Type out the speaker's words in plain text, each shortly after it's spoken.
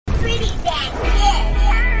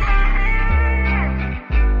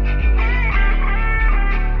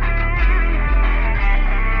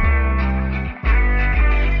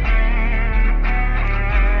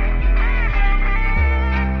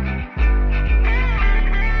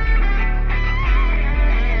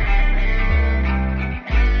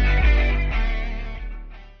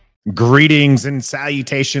Greetings and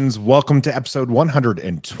salutations. Welcome to episode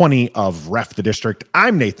 120 of Ref the District.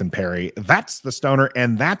 I'm Nathan Perry. That's the Stoner,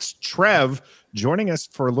 and that's Trev joining us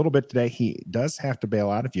for a little bit today. He does have to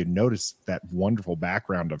bail out. If you notice that wonderful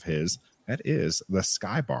background of his, that is the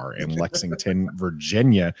Sky Bar in Lexington,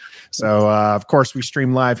 Virginia. So, of course, we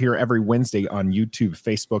stream live here every Wednesday on YouTube,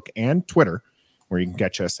 Facebook, and Twitter, where you can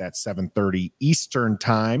catch us at 7:30 Eastern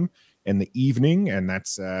Time in the evening, and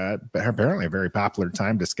that's apparently a very popular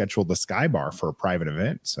time to schedule the Sky Bar for a private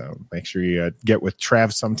event. So make sure you get with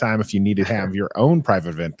Trev sometime if you need to have your own private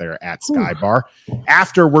event there at Sky Bar.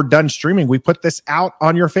 After we're done streaming, we put this out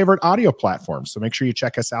on your favorite audio platform, so make sure you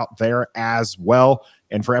check us out there as well.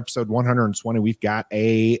 And for episode 120, we've got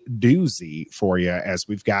a doozy for you, as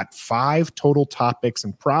we've got 5 total topics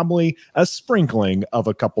and probably a sprinkling of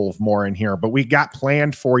a couple of more in here. But we got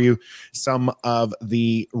planned for you some of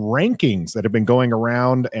the rankings that have been going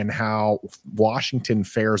around and how Washington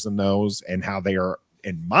fares in those and how they are,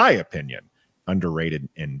 in my opinion, underrated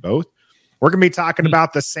in both. We're going to be talking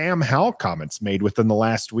about the Sam Howell comments made within the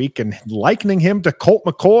last week and likening him to Colt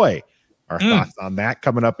McCoy. Our thoughts on that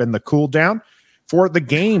coming up in the cool down. For the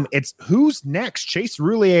game, it's who's next. Chase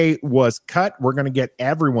Roulier was cut. We're going to get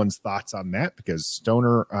everyone's thoughts on that because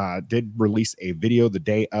Stoner did release a video the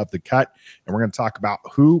day of the cut, and we're going to talk about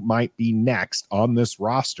who might be next on this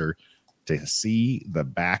roster to see the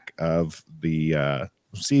back of the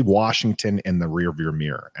see Washington in the rearview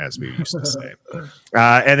mirror, as we used to say.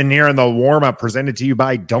 And then here in the warm-up, presented to you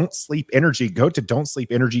by Don't Sleep Energy. Go to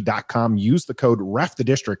don'tsleepenergy.com. Use the code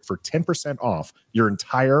REFTHEDISTRICT for 10% off your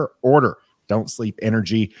entire order. Don't Sleep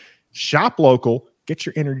Energy. Shop local. Get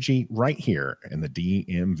your energy right here in the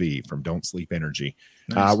DMV from Don't Sleep Energy.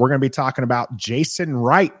 Nice. We're going to be talking about Jason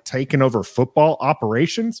Wright taking over football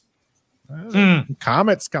operations.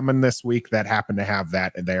 Comets coming this week that happen to have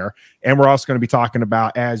that there. And we're also going to be talking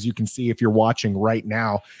about, as you can see if you're watching right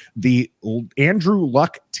now, the Andrew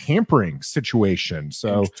Luck tampering situation.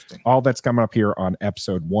 So all that's coming up here on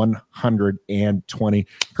episode 120.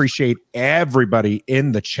 Appreciate everybody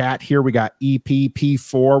in the chat here. We got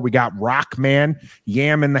EPP4, we got Rockman,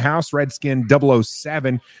 Yam in the house, Redskin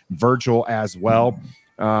 007, Virgil as well.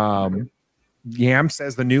 Yam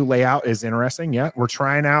says the new layout is interesting. Yeah, we're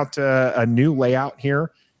trying out a new layout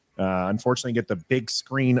here. Unfortunately, get the big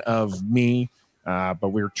screen of me, but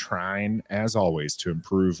we're trying, as always, to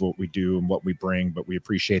improve what we do and what we bring. But we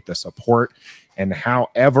appreciate the support and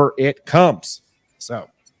however it comes. So,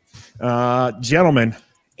 gentlemen,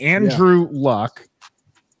 Andrew Luck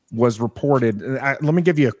was reported. Let me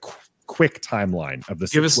give you a quick timeline of the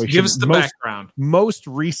situation. Give us the background. Most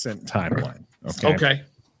recent timeline. Okay.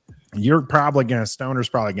 Stoner's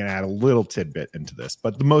probably going to add a little tidbit into this,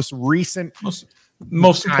 but the most recent, most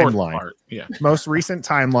timeline, part, most recent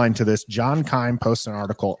timeline to this, John Kime posted an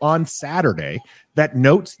article on Saturday that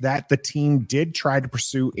notes that the team did try to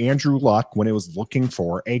pursue Andrew Luck when it was looking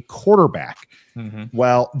for a quarterback.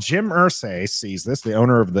 Well, Jim Irsay sees this, the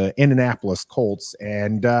owner of the Indianapolis Colts,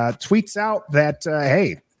 and tweets out that,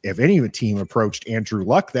 hey, if any team approached Andrew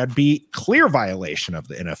Luck, that'd be clear violation of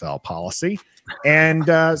the NFL policy, and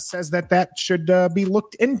says that should be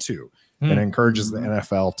looked into, and encourages the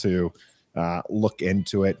NFL to look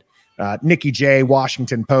into it. Nikki J,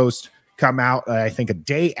 Washington Post, come out, I think a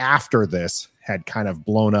day after this had kind of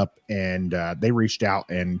blown up, and they reached out,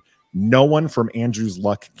 and no one from Andrew's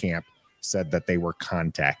Luck camp said that they were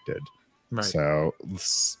contacted. Right. So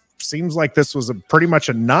seems like this was pretty much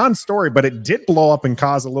a non-story, but it did blow up and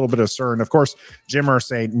cause a little bit of stir. And of course, Jim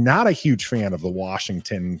Irsay, not a huge fan of the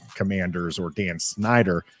Washington Commanders or Dan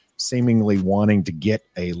Snyder, seemingly wanting to get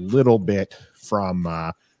a little bit from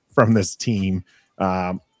this team.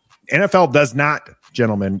 NFL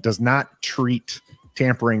does not treat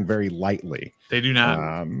tampering very lightly. They do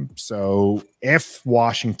not. So if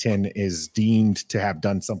Washington is deemed to have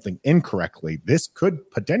done something incorrectly, this could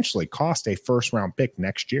potentially cost a first-round pick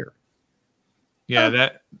next year. Yeah,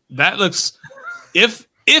 that looks. If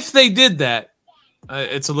they did that,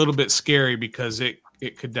 it's a little bit scary because it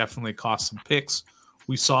could definitely cost some picks.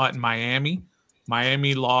 We saw it in Miami.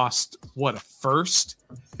 Miami lost a first.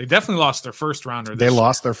 They definitely lost their first rounder. They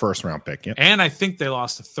lost their first-round pick, yeah. And I think they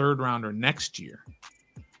lost a third rounder next year,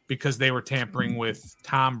 because they were tampering with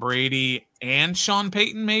Tom Brady and Sean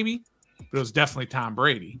Payton, maybe. But it was definitely Tom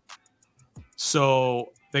Brady.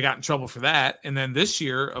 So they got in trouble for that. And then this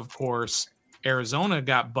year, of course, Arizona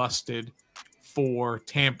got busted for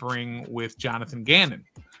tampering with Jonathan Gannon,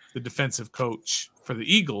 the defensive coach for the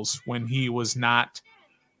Eagles, when he was not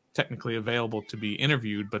technically available to be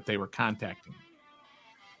interviewed, but they were contacting him.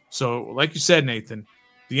 So like you said, Nathan,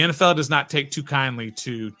 the NFL does not take too kindly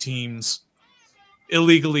to teams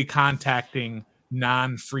illegally contacting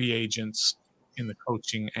non-free agents in the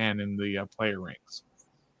coaching and in the player ranks.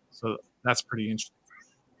 So that's pretty interesting.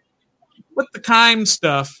 But the Keim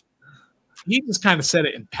stuff, he just kind of said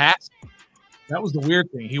it in passing. That was the weird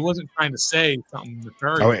thing. He wasn't trying to say something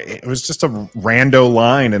nefarious. Oh, it was just a rando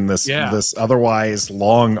line in this Yeah. this otherwise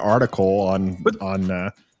long article on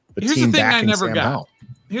the team backing Sam Howell.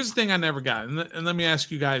 Here's the thing I never got, and let me ask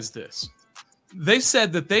you guys this. They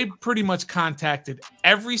said that they pretty much contacted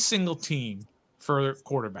every single team for a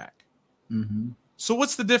quarterback. Mm-hmm. So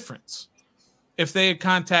what's the difference? If they had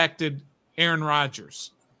contacted Aaron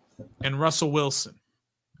Rodgers and Russell Wilson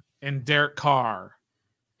and Derek Carr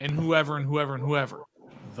and whoever,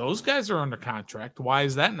 those guys are under contract. Why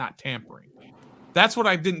is that not tampering? That's what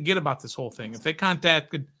I didn't get about this whole thing. If they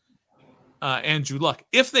contacted Andrew Luck,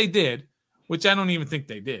 if they did, which I don't even think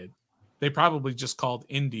they did, they probably just called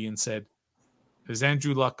Indy and said, "Is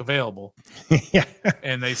Andrew Luck available?" Yeah.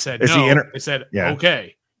 And they said, Is no. They said, yeah.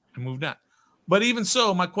 Okay, and moved on. But even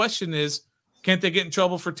so, my question is, can't they get in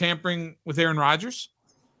trouble for tampering with Aaron Rodgers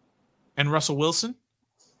and Russell Wilson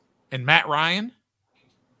and Matt Ryan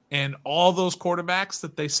and all those quarterbacks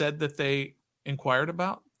that they said that they inquired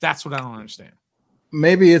about? That's what I don't understand.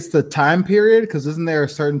 Maybe it's the time period, because isn't there a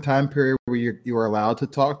certain time period where you are allowed to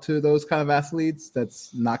talk to those kind of athletes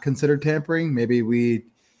that's not considered tampering? Maybe we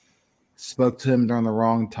spoke to him during the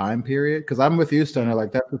wrong time period, because I'm with you, Stoner.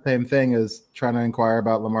 Like, that's the same thing as trying to inquire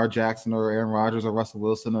about Lamar Jackson or Aaron Rodgers or Russell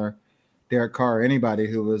Wilson or Derek Carr or anybody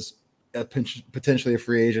who was potentially a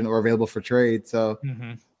free agent or available for trade. So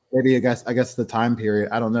maybe I guess the time period.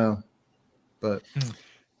 I don't know, but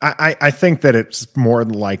I think that it's more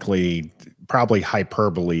than likely probably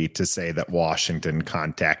hyperbole to say that Washington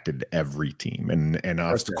contacted every team. And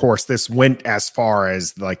of course, this went as far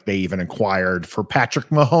as like they even inquired for Patrick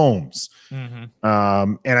Mahomes. And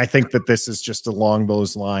I think that this is just along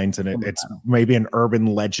those lines. And it's maybe an urban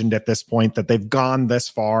legend at this point that they've gone this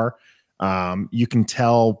far. You can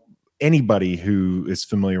tell anybody who is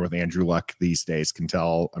familiar with Andrew Luck these days can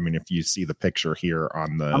tell. I mean, if you see the picture here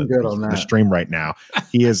on the stream right now,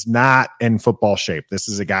 he is not in football shape. This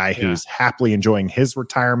is a guy who's happily enjoying his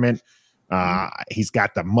retirement. He's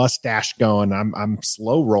got the mustache going. I'm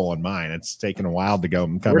slow rolling mine. It's taken a while to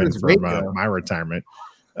come in from my retirement.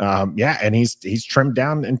 And he's trimmed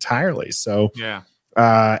down entirely. So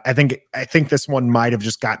I think this one might have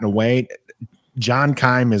just gotten away. John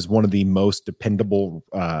Keim is one of the most dependable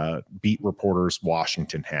beat reporters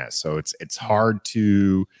Washington has. So it's hard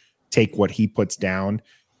to take what he puts down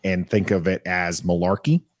and think of it as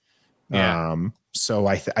malarkey. So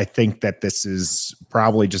I think that this is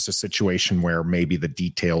probably just a situation where maybe the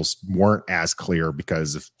details weren't as clear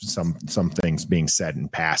because of some things being said in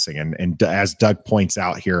passing. And as Doug points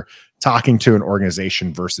out here, talking to an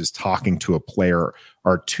organization versus talking to a player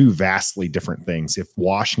are two vastly different things. If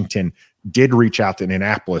Washington did reach out to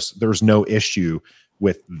Indianapolis, there's no issue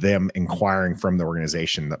with them inquiring from the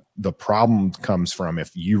organization. The problem comes from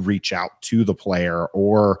if you reach out to the player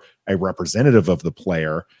or a representative of the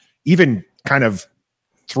player, even kind of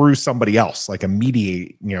through somebody else, like a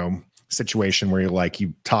mediate, situation where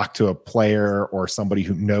you talk to a player or somebody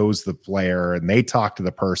who knows the player and they talk to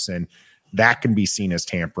the person, that can be seen as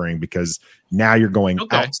tampering because now you're going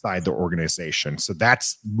outside the organization. So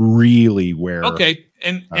that's really where. Okay.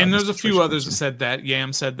 And there's a few others that said that.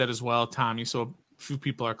 Yam said that as well, Tommy. So a few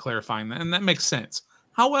people are clarifying that, and that makes sense.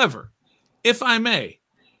 However, if I may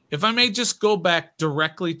just go back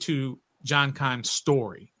directly to John Keim's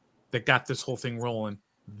story that got this whole thing rolling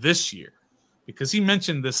this year, because he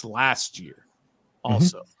mentioned this last year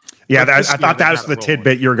also. Yeah, I thought that was the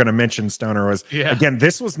tidbit you were going to mention, Stoner, was, again,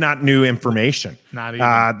 this was not new information. Not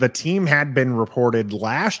even. The team had been reported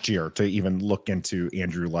last year to even look into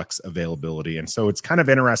Andrew Luck's availability. And so it's kind of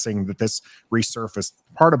interesting that this resurfaced.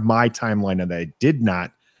 Part of my timeline that I did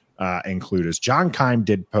not include is John Keim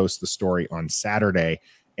did post the story on Saturday,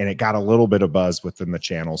 and it got a little bit of buzz within the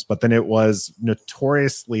channels. But then it was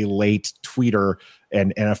notoriously late tweeter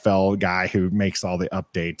and NFL guy who makes all the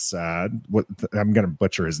updates. I'm going to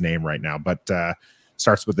butcher his name right now, but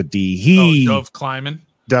starts with a D. Dove Kleiman.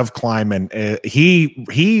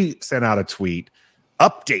 He sent out a tweet,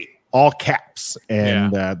 update, all caps,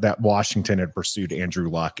 and that Washington had pursued Andrew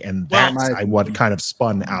Luck, and that's what kind of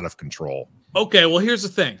spun out of control. Okay, well, here's the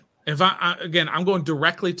thing. If I'm going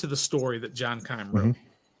directly to the story that John Keim wrote.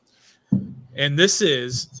 And this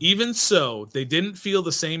is, even so, they didn't feel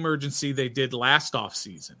the same urgency they did last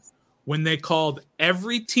offseason when they called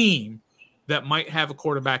every team that might have a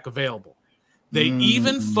quarterback available. They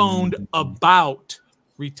even phoned about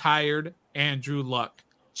retired Andrew Luck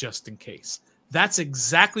just in case. That's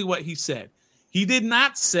exactly what he said. He did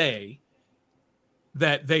not say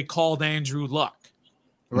that they called Andrew Luck.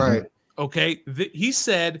 Right. Okay. He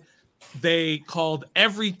said they called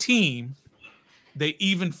every team. They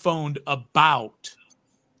even phoned about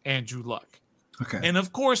Andrew Luck. Okay. And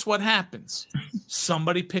of course, what happens?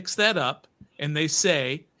 Somebody picks that up and they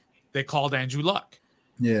say they called Andrew Luck.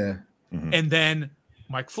 Yeah. Mm-hmm. And then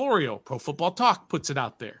Mike Florio, Pro Football Talk, puts it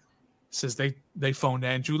out there. Says they phoned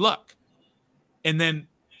Andrew Luck. And then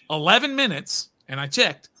 11 minutes, and I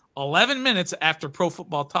checked, 11 minutes after Pro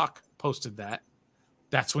Football Talk posted that,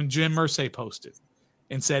 that's when Jim Irsay posted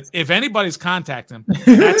and said, if anybody's contacting him,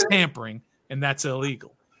 that's tampering and that's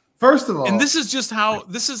illegal. First of all, and this is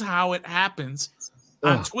how it happens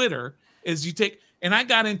on Twitter is you take, and I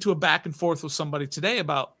got into a back and forth with somebody today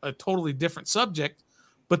about a totally different subject,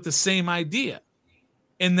 but the same idea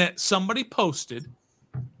in that somebody posted,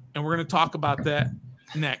 and we're going to talk about that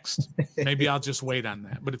next. Maybe I'll just wait on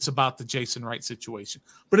that, but it's about the Jason Wright situation,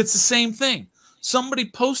 but it's the same thing. Somebody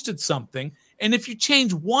posted something, and if you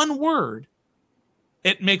change one word,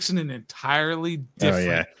 it makes it an entirely different.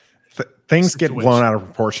 Oh, yeah. Things situation. Get blown out of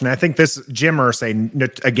proportion. I think this Jim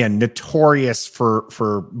Irsay, again, notorious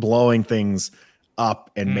for blowing things up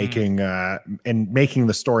and making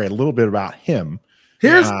the story a little bit about him.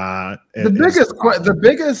 Here's the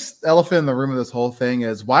biggest elephant in the room of this whole thing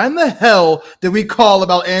is why in the hell did we call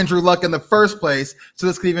about Andrew Luck in the first place so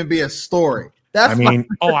this could even be a story?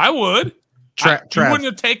 I would. You wouldn't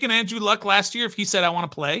have taken Andrew Luck last year if he said I want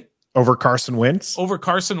to play. Over Carson Wentz? Over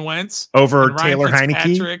Taylor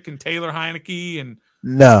Heineke? And Taylor Heineke and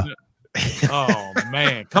no. Oh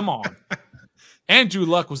man, come on. Andrew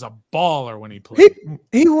Luck was a baller when he played.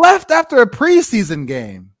 He left after a preseason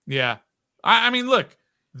game. Yeah. I mean, look,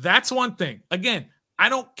 that's one thing. Again, I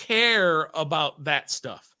don't care about that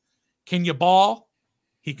stuff. Can you ball?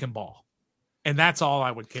 He can ball. And that's all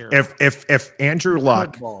I would care about. If Andrew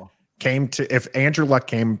Luck came to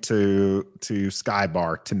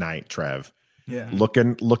Skybar tonight, Trev,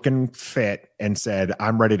 looking fit and said,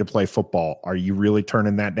 "I'm ready to play football," are you really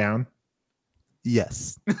turning that down?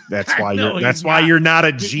 Yes. That's why you're not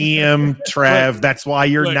a GM, Trev. That's why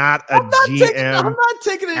you're not a GM. I'm not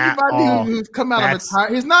taking anybody who's come out of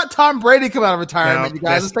retirement. He's not Tom Brady come out of retirement, you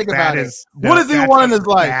guys. Let's think about it. What does he want in his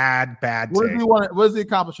life? Bad. What does he want? What does he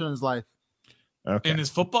accomplish in his life? Okay. In his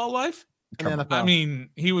football life? NFL. I mean,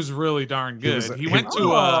 he was really darn good. He went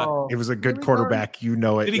to he was a good quarterback. You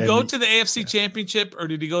know it. Did he go to the AFC Championship or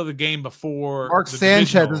did he go to the game before? Mark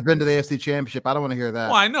Sanchez has been to the AFC Championship. I don't want to hear that.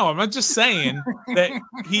 Well, I know. I'm just saying that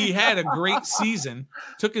he had a great season,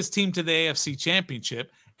 took his team to the AFC Championship,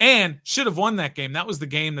 and should have won that game. That was the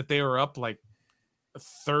game that they were up like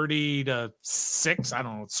 30-6. I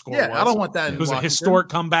don't know what the score was. I don't want that. It was a historic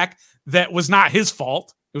comeback that was not his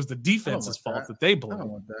fault. It was the defense's fault that they blew. I don't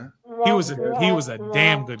want that. He was a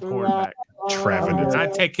damn good quarterback. Trevin.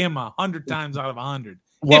 I'd take him 100 times out of 100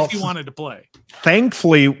 if he wanted to play.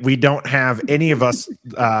 Thankfully, we don't have any of us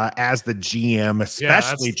as the GM,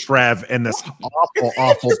 especially Trev, in this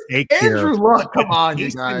awful take here. Andrew Luck, come on, you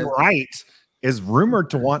guys. Jason Wright is rumored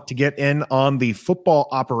to want to get in on the football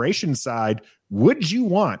operations side. Would you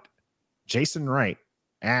want Jason Wright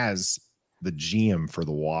as the GM for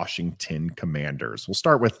the Washington Commanders? We'll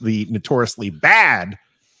start with the notoriously bad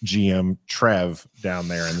GM, Trev, down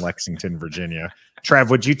there in Lexington, Virginia. Trev,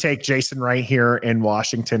 would you take Jason Wright here in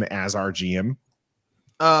Washington as our GM?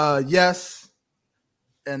 Yes.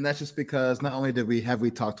 And that's just because not only have we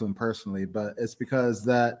talked to him personally, but it's because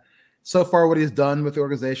that so far what he's done with the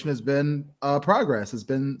organization has been progress, has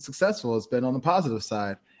been successful, it's been on the positive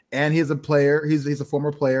side. And he's a player. He's a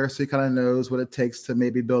former player, so he kind of knows what it takes to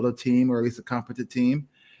maybe build a team or at least a competent team.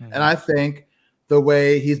 Mm-hmm. And I think the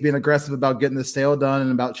way he's being aggressive about getting the sale done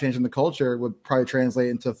and about changing the culture would probably translate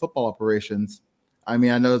into football operations. I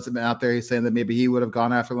mean, I know it's out there. He's saying that maybe he would have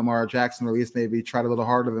gone after Lamar Jackson, or at least maybe tried a little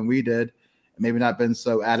harder than we did, and maybe not been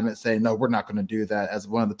so adamant saying, no, we're not going to do that as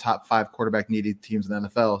one of the top 5 quarterback needy teams in the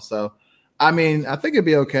NFL. So, I mean, I think it'd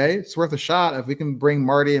be okay. It's worth a shot. If we can bring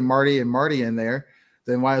Marty in there,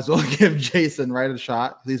 then might as well give Jason Wright a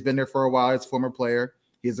shot. He's been there for a while. He's a former player.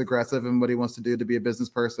 He's aggressive in what he wants to do to be a business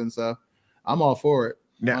person. So I'm all for it.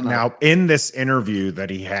 Now, in this interview that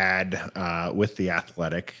he had with The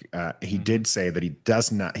Athletic, he did say that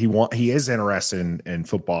he is interested in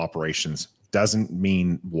football operations. Doesn't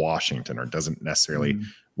mean Washington, or doesn't necessarily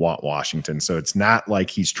want Washington. So it's not like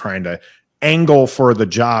he's trying to angle for the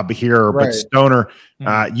job here. Right. But Stoner,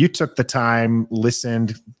 you took the time,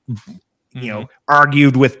 listened,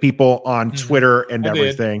 argued with people on Twitter and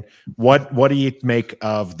everything. What do you make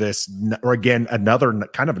of this? Or again, another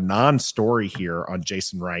kind of non-story here on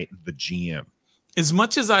Jason Wright, the GM. as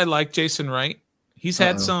much as I like Jason Wright, he's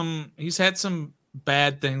had some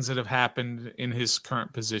bad things that have happened in his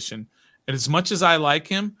current position. And as much as I like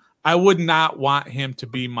him, I would not want him to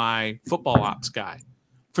be my football ops guy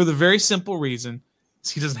for the very simple reason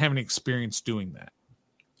he doesn't have any experience doing that.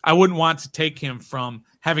 I wouldn't want to take him from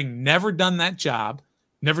having never done that job,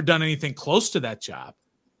 never done anything close to that job.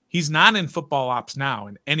 He's not in football ops now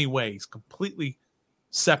in any way. He's completely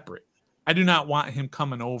separate. I do not want him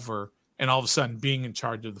coming over and all of a sudden being in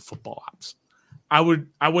charge of the football ops. I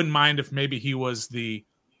wouldn't mind if maybe he was the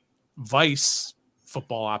vice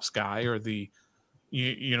football ops guy or the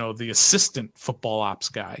the assistant football ops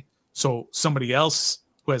guy. So somebody else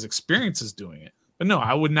who has experience is doing it. But no,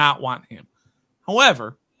 I would not want him.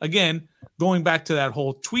 However, again, going back to that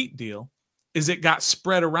whole tweet deal, is it got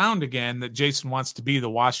spread around again that Jason wants to be the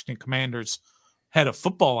Washington Commanders head of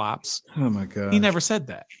football ops. Oh my God. He never said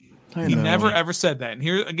that. He never ever said that. And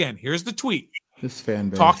here's the tweet. This fan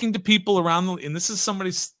base. Talking to people around and this is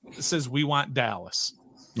somebody that says we want Dallas.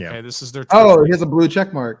 Yeah. Okay, this is their tweet. Oh, he has a blue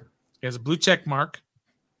check mark. He has a blue check mark.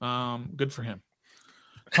 Good for him.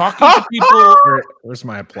 Talking to people. Where's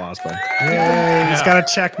my applause button? Yay, he's got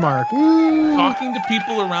a check mark. Woo. Talking to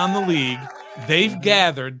people around the league, they've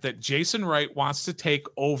gathered that Jason Wright wants to take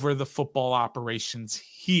over the football operations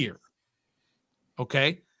here.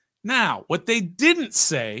 Okay? Now, what they didn't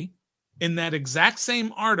say in that exact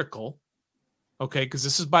same article, okay, because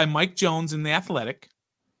this is by Mike Jones in The Athletic,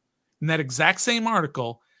 in that exact same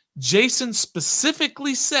article, Jason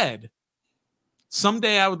specifically said,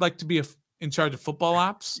 someday I would like to be in charge of football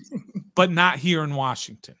ops, but not here in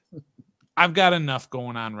Washington. I've got enough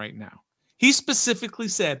going on right now. He specifically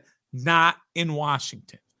said, not in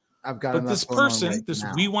Washington. I've got but enough this going on person, right this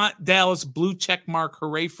now. We Want Dallas blue check mark,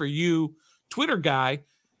 hooray for you Twitter guy,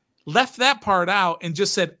 left that part out and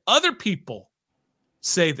just said other people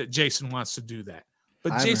say that Jason wants to do that.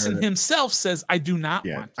 But Jason himself says, I do not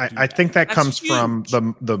want to do I that. think that That's comes huge.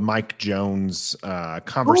 from the Mike Jones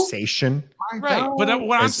conversation. Right. But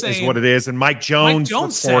what I'm saying is what it is. And Mike Jones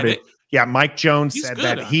said reported. it. Yeah, Mike Jones He's said good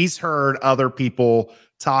that on it. he's heard other people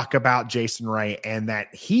talk about Jason Wright and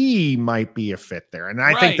that he might be a fit there. And I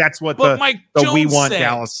think Right. that's what But the Mike We Jones Want said-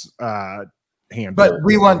 Dallas handle. But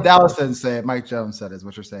We Want Dallas didn't say it. Mike Jones said it, is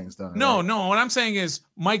what you're saying, Stone. No, right? no. What I'm saying is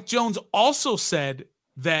Mike Jones also said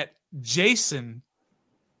that Jason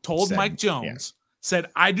told Said, Mike Jones, said,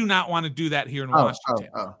 I do not want to do that here in Oh, Washington.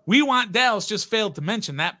 oh. We Want Dallas just failed to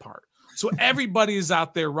mention that part. So everybody is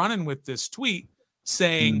out there running with this tweet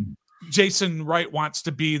saying Jason Wright wants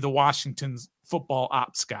to be the Washington's football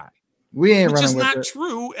ops guy, We ain't which running is with not it.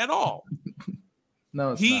 true at all.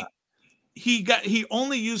 No, it's he not. he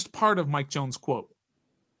only used part of Mike Jones' quote.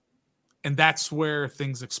 And that's where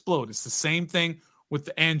things explode. It's the same thing with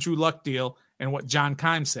the Andrew Luck deal and what John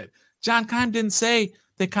Keim said. John Keim didn't say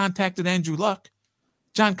they contacted Andrew Luck.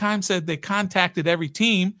 John Keim said they contacted every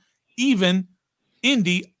team, even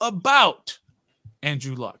Indy, about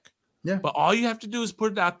Andrew Luck. Yeah. But all you have to do is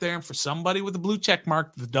put it out there, and for somebody with a blue check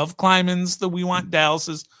mark, the Dove Klymans, the We Want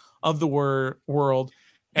Dallases of the world,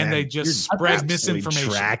 and Man, they just you're spread absolutely misinformation.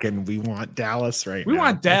 Tracking We Want Dallas right We now.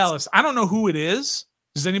 Want Dallas. I don't know who it is.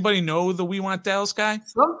 Does anybody know the We Want Dallas guy?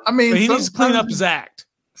 I mean, But he needs to clean up sometimes- his act.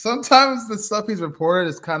 Sometimes the stuff he's reported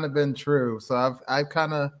has kind of been true. So I've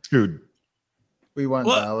kind of Dude, We Want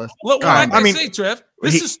Well, Dallas. Look, what I mean, say, Trev,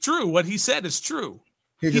 this is true. What he said is true.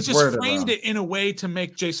 He just worded framed wrong. it in a way to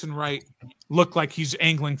make Jason Wright look like he's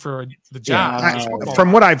angling for the yeah, job.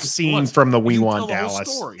 from what I've It seen was. from the He We didn't Want tell the whole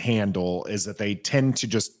Dallas story. handle is that they tend to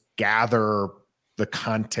just gather the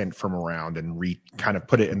content from around and kind of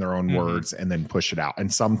put it in their own words and then push it out.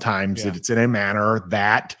 And sometimes Yeah. it's in a manner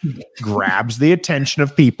that grabs the attention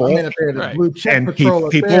of people. I mean, if they had a Right. blue check And patrol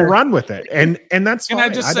up people there, run with it, and that's Can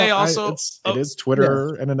fine. I just say don't- also, it is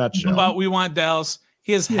Twitter in a nutshell. About We Want Dallas,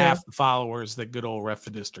 he has half the followers that good old Ref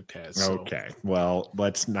the District has. So. Okay, well,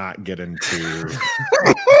 let's not get into.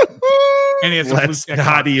 And he has a blue Let's check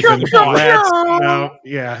not mark. even.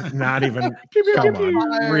 Not even. Come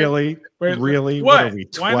on, really, Wait, really. what? What are we?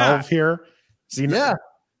 Why 12 not? here? See, yeah.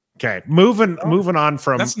 Okay, moving on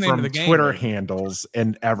from That's the name of the game, Twitter man. handles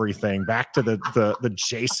and everything back to the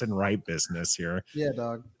Jason Wright business here. Yeah,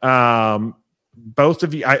 dog. Both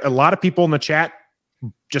of you, a lot of people in the chat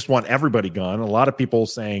just want everybody gone. A lot of people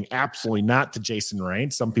saying absolutely not to Jason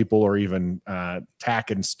Wright. Some people are even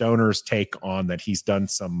tacking Stoner's take on that he's done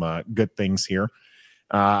some good things here.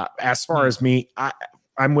 As far as me,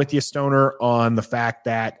 I'm with you, Stoner, on the fact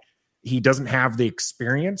that he doesn't have the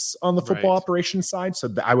experience on the football Right. operations side. So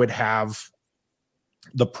I would have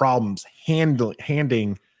the problems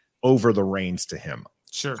handing over the reins to him.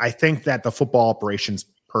 Sure. I think that the football operations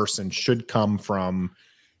person should come from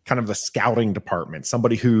kind of the scouting department,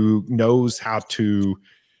 somebody who knows how to,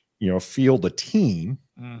 field a team.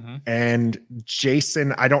 Mm-hmm. And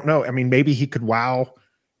Jason, I don't know. I mean, maybe he could wow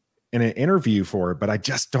in an interview for it, but I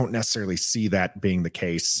just don't necessarily see that being the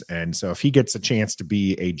case. And so if he gets a chance to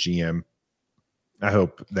be a GM, I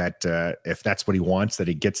hope that if that's what he wants, that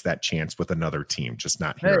he gets that chance with another team, just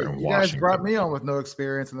not here in Washington. You guys brought me on with no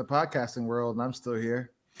experience in the podcasting world, and I'm still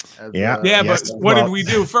here. But what did we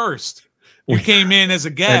do first? You came in as a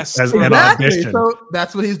guest. Exactly. So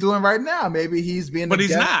that's what he's doing right now. Maybe he's being but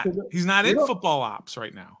he's not. He's not in football ops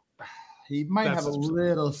right now. He might have a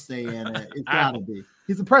little say in it. It's got to be.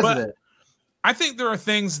 He's the president. But I think there are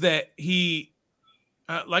things that he,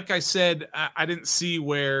 like I said, I didn't see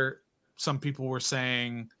where some people were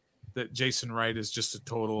saying that Jason Wright is just a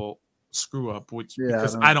total screw up,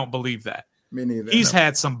 because I don't believe that. Me neither. He's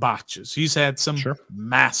had some botches. He's had some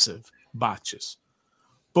massive botches.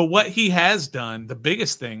 But what he has done, the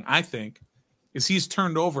biggest thing, I think, is he's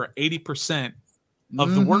turned over 80%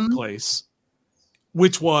 of the workplace,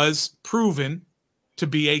 which was proven to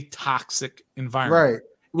be a toxic environment. Right.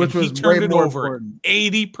 Which was he turned it over important.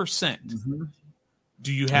 80%. Mm-hmm.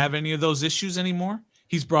 Do you have any of those issues anymore?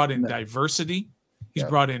 He's brought in diversity. He's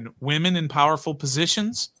brought in women in powerful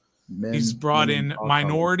positions. He's brought in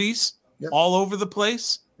minorities all over the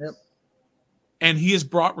place. Yep. And he has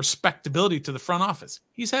brought respectability to the front office.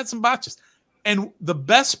 He's had some botches. And the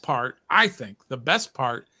best part, I think, is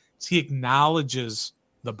he acknowledges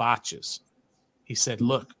the botches. He said,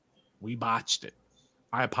 look, we botched it.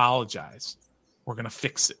 I apologize. We're going to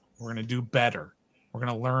fix it. We're going to do better. We're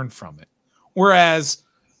going to learn from it. Whereas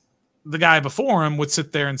the guy before him would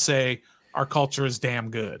sit there and say, our culture is damn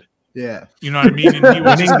good. Yeah. You know what I mean? And he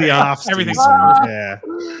was just the off everything's yeah.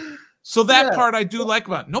 So that part I do like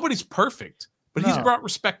about it. Nobody's perfect, but he's brought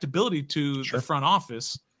respectability to the front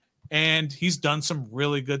office, and he's done some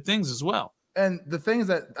really good things as well. And the things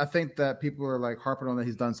that I think that people are like harping on that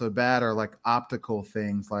he's done so bad are like optical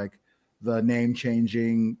things, like the name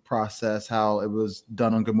changing process, how it was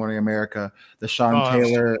done on Good Morning America, the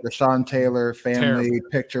Sean Taylor family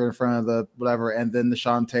picture in front of the whatever, and then the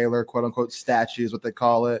Sean Taylor quote unquote statue is what they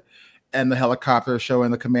call it, and the helicopter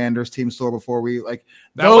showing the Commander's team store before we like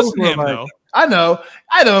that wasn't him though. I know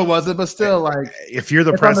it wasn't, but still, like if you're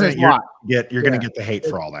the president, you're going to get the hate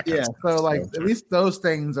for all that. Kind of stuff. So like at least those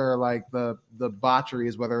things are like the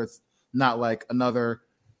botcheries, whether it's not like another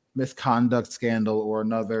misconduct scandal or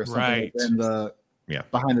another something in the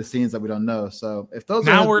behind the scenes that we don't know. So if those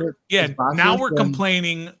we're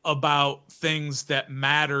complaining about things that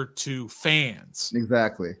matter to fans.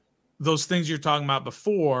 Exactly. Those things you're talking about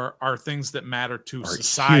before are things that matter to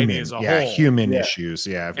society as a whole. Human issues.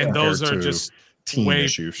 Yeah. And those are just team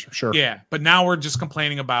issues. Sure. Yeah. But now we're just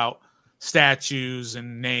complaining about statues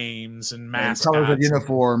and names and mascots. And colors of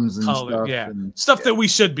uniforms and stuff. Yeah. Stuff that we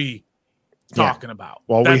should be talking about.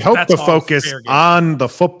 Well, we hope to focus on the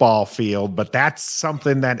football field, but that's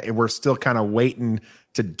something that we're still kind of waiting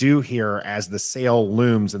to do here as the sale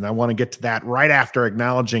looms. And I want to get to that right after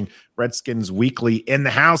acknowledging Redskins Weekly in the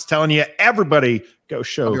house, telling you everybody go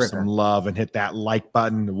show some love and hit that like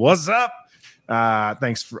button. What's up?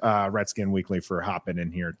 Thanks for Redskin Weekly for hopping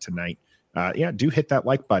in here tonight. Do hit that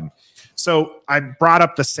like button. So I brought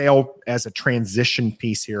up the sale as a transition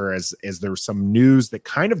piece here as there was some news that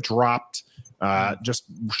kind of dropped just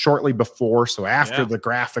shortly before. So after the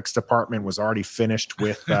graphics department was already finished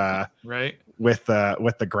with with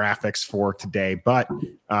the graphics for today, but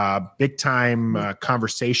big time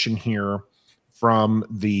conversation here from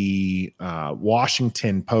the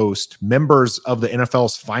Washington Post. Members of the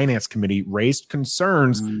NFL's finance committee raised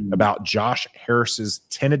concerns about Josh Harris's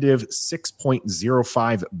tentative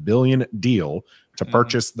 $6.05 billion deal to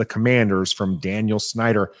purchase the Commanders from Daniel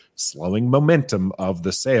Snyder, slowing momentum of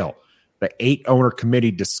the sale. The 8-owner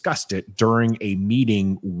committee discussed it during a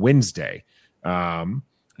meeting Wednesday.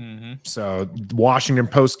 So Washington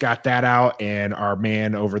Post got that out, and our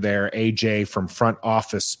man over there, AJ from Front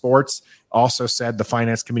Office Sports, also said the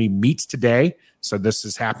finance committee meets today. So this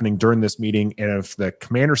is happening during this meeting. And if the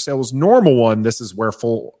Commander sale was normal one, this is where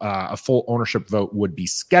a full ownership vote would be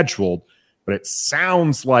scheduled. But it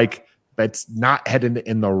sounds like that's not headed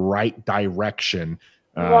in the right direction.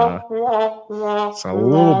 So a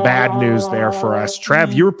little bad news there for us.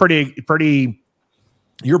 Trev, you were pretty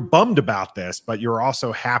you're bummed about this, but you're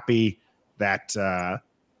also happy that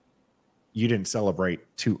you didn't celebrate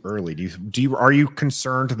too early. Are you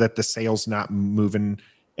concerned that the sale's not moving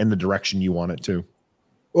in the direction you want it to?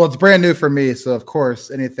 Well, it's brand new for me, so of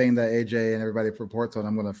course anything that AJ and everybody reports on,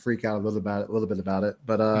 I'm going to freak out a little bit about it.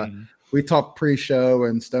 But we talked pre-show,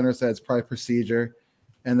 and Stoner said it's probably procedure.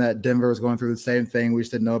 and that Denver was going through the same thing. We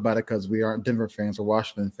just didn't know about it because we aren't Denver fans or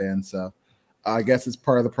Washington fans. So I guess it's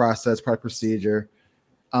part of the process, part of procedure.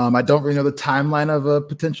 I don't really know the timeline of a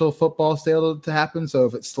potential football sale to happen. So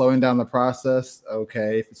if it's slowing down the process,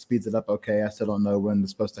 okay. If it speeds it up, okay. I still don't know when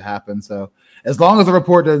it's supposed to happen. So as long as the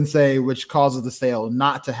report doesn't say which causes the sale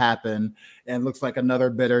not to happen and looks like another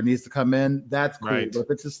bidder needs to come in, that's cool. Right. But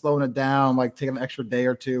if it's just slowing it down, like taking an extra day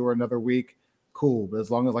or two or another week, cool. But as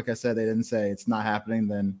long as, like I said, they didn't say it's not happening,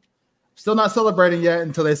 then still not celebrating yet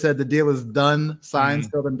until they said the deal is done, signed,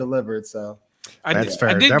 still been delivered. So that's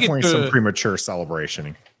fair. Definitely some premature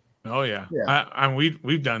celebration. Oh yeah.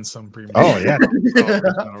 We've done some premature. Oh yeah.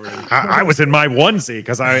 I was in my onesie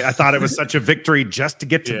because I thought it was such a victory just to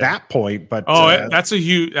get to that point. But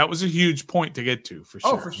that was a huge point to get to for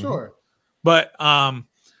sure. Oh, for sure. But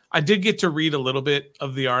I did get to read a little bit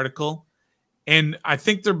of the article, and I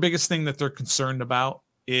think their biggest thing that they're concerned about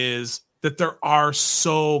is that there are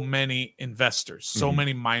so many investors, so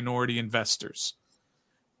many minority investors,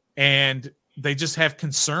 and they just have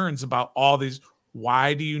concerns about all these.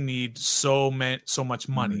 Why do you need so much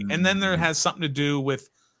money? And then there has something to do with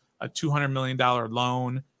a $200 million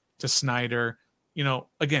loan to Snyder. You know,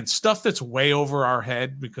 again, stuff that's way over our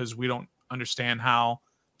head because we don't understand how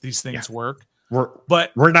these things work. We're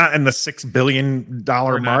not in the $6 billion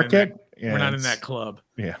market. We're not in that club.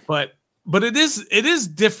 Yeah. But it is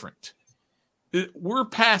different. We're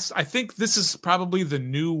past, I think this is probably the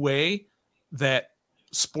new way that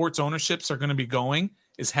sports ownerships are going to be going,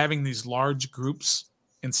 is having these large groups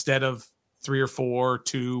instead of 3 or 4,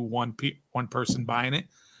 2, one person buying it,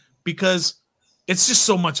 because it's just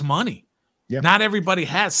so much money. Yeah. Not everybody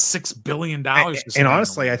has $6 billion. And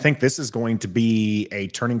honestly, I think this is going to be a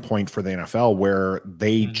turning point for the NFL where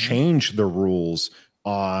they change the rules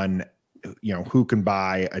on, who can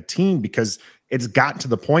buy a team, because it's gotten to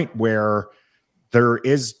the point where there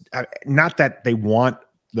is not that they want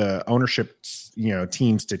the ownership,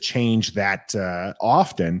 teams to change that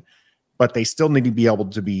often, but they still need to be able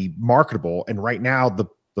to be marketable. And right now, the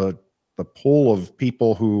pool of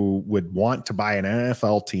people who would want to buy an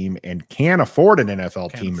NFL team and can afford an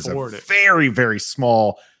NFL team is a very, very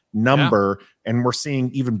small number. Yeah. And we're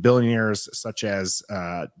seeing even billionaires such as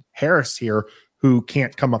Harris here, who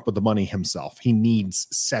can't come up with the money himself. He needs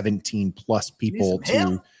 17 plus people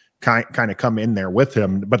to kind of come in there with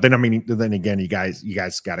him. But then, then again, you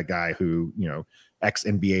guys got a guy who, ex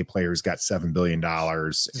NBA players got $7 billion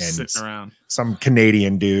and some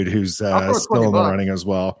Canadian dude who's still in the running as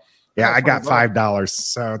well. Yeah, I got $5.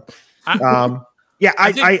 So,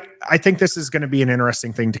 I think this is going to be an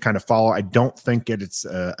interesting thing to kind of follow. I don't think it's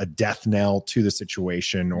a death knell to the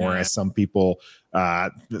situation, or as some people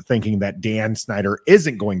thinking that Dan Snyder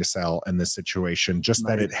isn't going to sell in this situation, just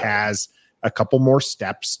that it has a couple more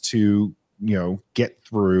steps to, get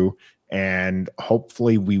through. And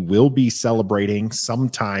hopefully we will be celebrating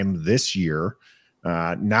sometime this year,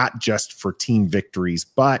 not just for team victories,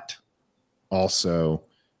 but also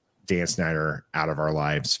Dan Snyder out of our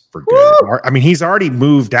lives for good. He's already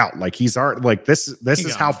moved out. Like this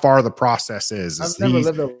is how far the process is.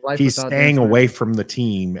 He's staying away from the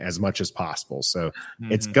team as much as possible. So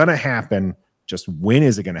it's going to happen. Just when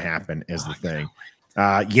is it going to happen is the thing.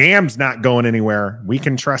 Yam's not going anywhere. We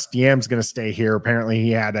can trust Yam's going to stay here. Apparently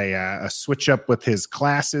he had a switch up with his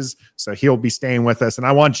classes, so he'll be staying with us. And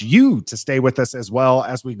I want you to stay with us as well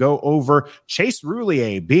as we go over Chase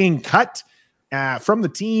Roulier being cut from the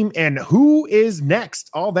team and who is next.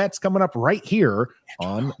 All that's coming up right here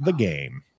on The Game.